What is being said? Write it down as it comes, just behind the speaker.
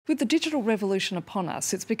With the digital revolution upon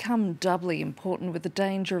us, it's become doubly important with the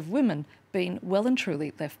danger of women being well and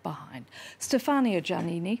truly left behind. Stefania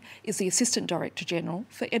Giannini is the Assistant Director General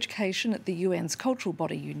for Education at the UN's cultural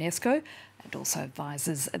body UNESCO and also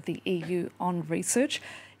advises at the EU on research.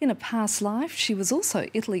 In a past life, she was also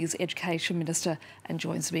Italy's Education Minister and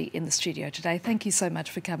joins me in the studio today. Thank you so much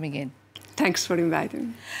for coming in. Thanks for inviting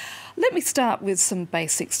me. Let me start with some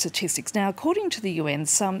basic statistics. Now, according to the UN,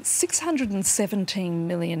 some 617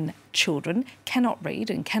 million children cannot read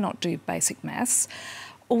and cannot do basic maths.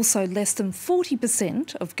 Also, less than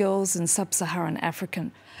 40% of girls in sub-Saharan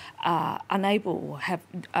Africa are unable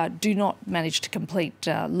or do not manage to complete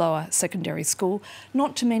lower secondary school,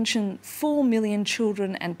 not to mention 4 million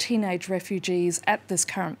children and teenage refugees at this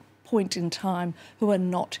current point in time who are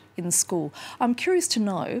not in school. I'm curious to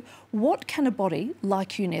know, what can a body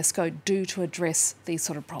like UNESCO do to address these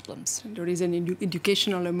sort of problems? There is an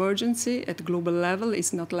educational emergency at global level.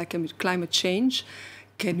 It's not like a climate change.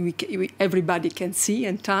 Everybody can see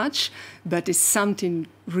and touch, but it's something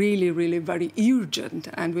really, really very urgent,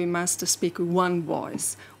 and we must speak with one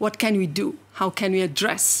voice. What can we do? How can we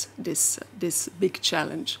address this big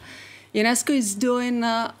challenge? UNESCO is doing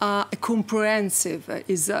a comprehensive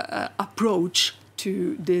approach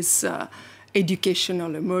to this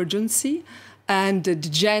educational emergency and the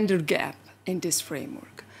gender gap in this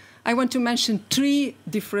framework. I want to mention 3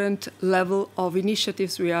 different levels of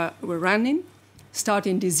initiatives we're running.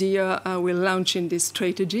 Starting this year, we're launching this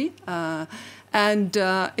strategy. And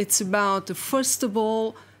it's about, first of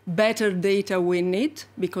all, better data we need,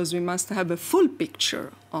 because we must have a full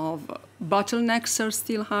picture of bottlenecks are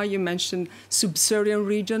still high. You mentioned sub-Saharan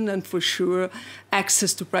region, and for sure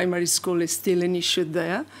access to primary school is still an issue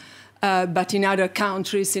there. But in other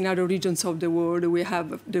countries, in other regions of the world, we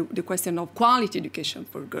have the question of quality education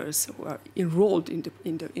for girls who are enrolled in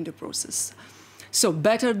the process. So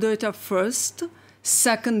better data first.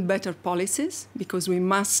 Second, better policies, because we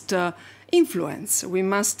must influence, we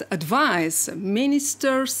must advise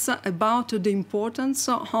ministers about the importance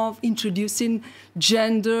of introducing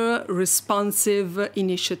gender-responsive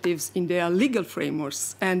initiatives in their legal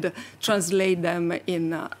frameworks and translate them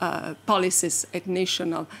in policies at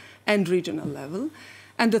national and regional level.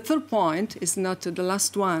 And the third point is not the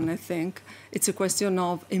last one, I think. It's a question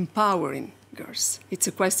of empowering girls. It's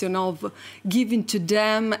a question of giving to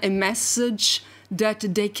them a message that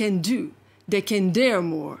they can do, they can dare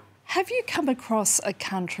more. Have you come across a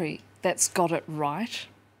country that's got it right?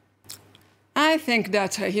 I think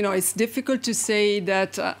that, it's difficult to say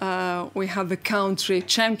that we have a country,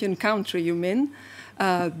 champion country, you mean,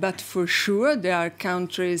 but for sure there are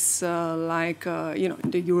countries like,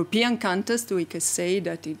 in the European context, we can say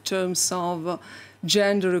that in terms of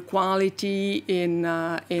gender equality in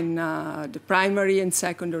the primary and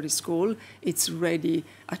secondary school, it's already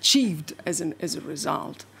achieved as a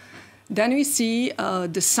result. Then we see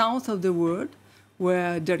the south of the world,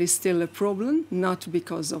 where there is still a problem, not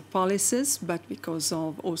because of policies, but because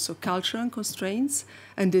of also cultural constraints,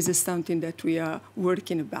 and this is something that we are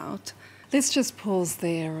working about. Let's just pause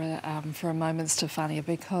there for a moment, Stefania,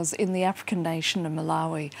 because in the African nation of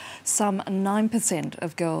Malawi, some 9%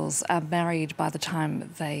 of girls are married by the time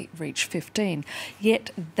they reach 15.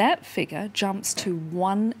 Yet that figure jumps to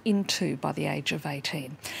 1 in 2 by the age of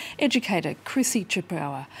 18. Educator Chrissy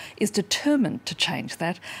Chipewa is determined to change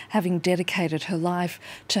that, having dedicated her life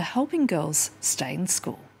to helping girls stay in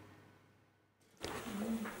school.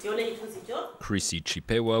 Chrissy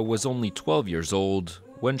Chipewa was only 12 years old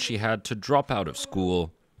when she had to drop out of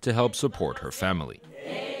school to help support her family.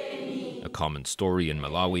 A common story in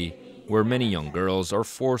Malawi, where many young girls are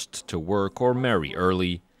forced to work or marry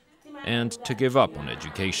early and to give up on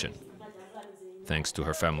education. Thanks to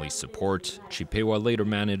her family's support, Chipewa later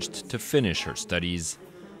managed to finish her studies.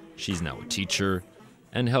 She's now a teacher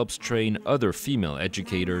and helps train other female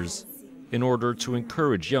educators in order to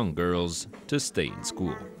encourage young girls to stay in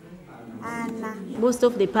school. Most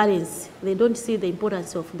of the parents, they don't see the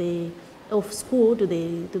importance of school to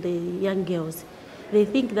the young girls. They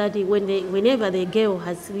think that whenever the girl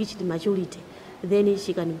has reached maturity, then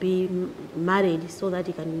she can be married so that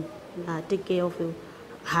she can take care of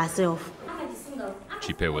herself.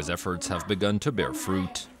 Chipewa's efforts have begun to bear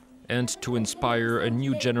fruit and to inspire a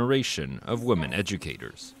new generation of women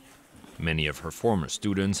educators. Many of her former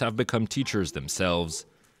students have become teachers themselves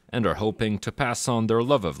and are hoping to pass on their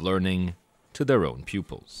love of learning to their own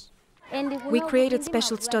pupils. We created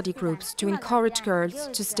special study groups to encourage girls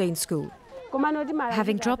to stay in school.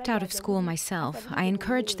 Having dropped out of school myself, I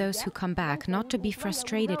encourage those who come back not to be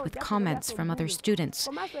frustrated with comments from other students.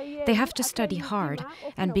 They have to study hard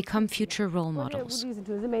and become future role models.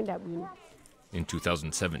 In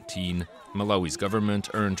 2017, Malawi's government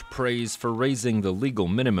earned praise for raising the legal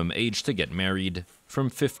minimum age to get married from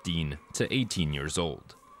 15 to 18 years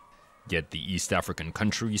old. Yet the East African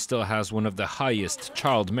country still has one of the highest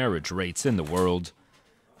child marriage rates in the world.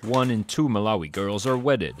 1 in 2 Malawi girls are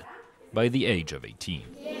wedded by the age of 18.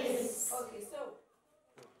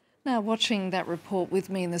 Now, watching that report with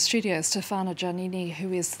me in the studio, Stefano Giannini,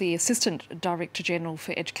 who is the Assistant Director General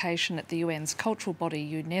for Education at the UN's cultural body,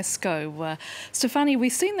 UNESCO. Stefani,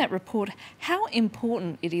 we've seen that report. How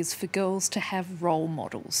important it is for girls to have role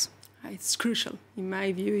models? It's crucial. In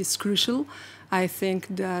my view, it's crucial. I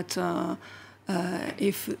think that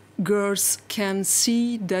if girls can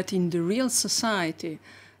see that in the real society,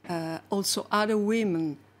 also other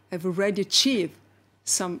women have already achieved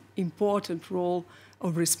some important role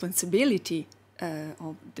of responsibility,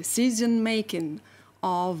 of decision-making,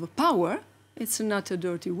 of power. It's not a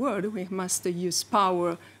dirty word. We must use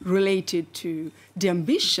power related to the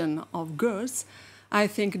ambition of girls. I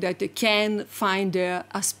think that they can find their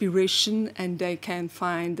aspiration and they can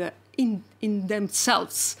find in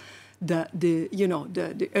themselves the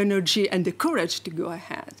energy and the courage to go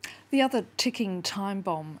ahead. The other ticking time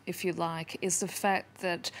bomb, if you like, is the fact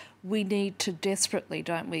that we need to desperately,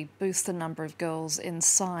 don't we, boost the number of girls in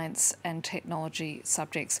science and technology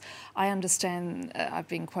subjects. I understand, I've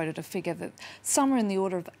been quoted a figure that somewhere in the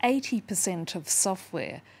order of 80% of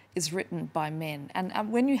software is written by men. And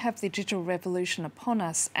when you have the digital revolution upon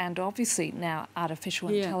us, and obviously now artificial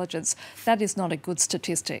intelligence, that is not a good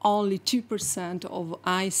statistic. Only 2% of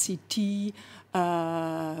ICT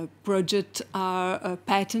project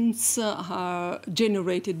patents are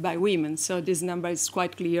generated by women. So this number is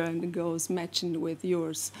quite clear and goes matching with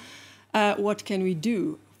yours. What can we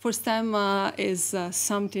do? First time is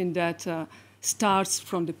something that starts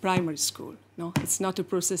from the primary school. No, it's not a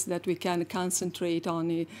process that we can concentrate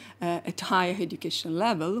on at higher education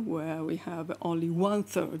level, where we have only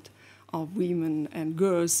 1/3 of women and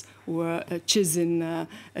girls who are choosing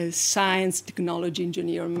science, technology,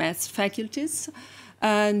 engineering, maths faculties.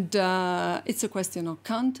 And it's a question of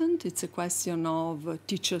content. It's a question of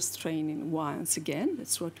teachers training once again.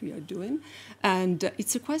 That's what we are doing. And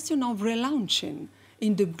it's a question of relaunching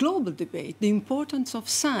in the global debate the importance of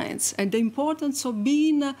science and the importance of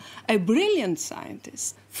being a brilliant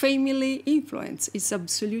scientist. Family influence is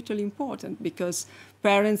absolutely important because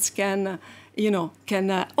parents can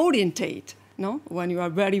orientate, no, when you are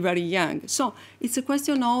very, very young. So it's a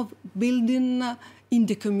question of building in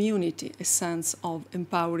the community a sense of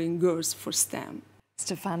empowering girls for STEM.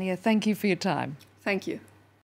 Stefania, thank you for your time. Thank you.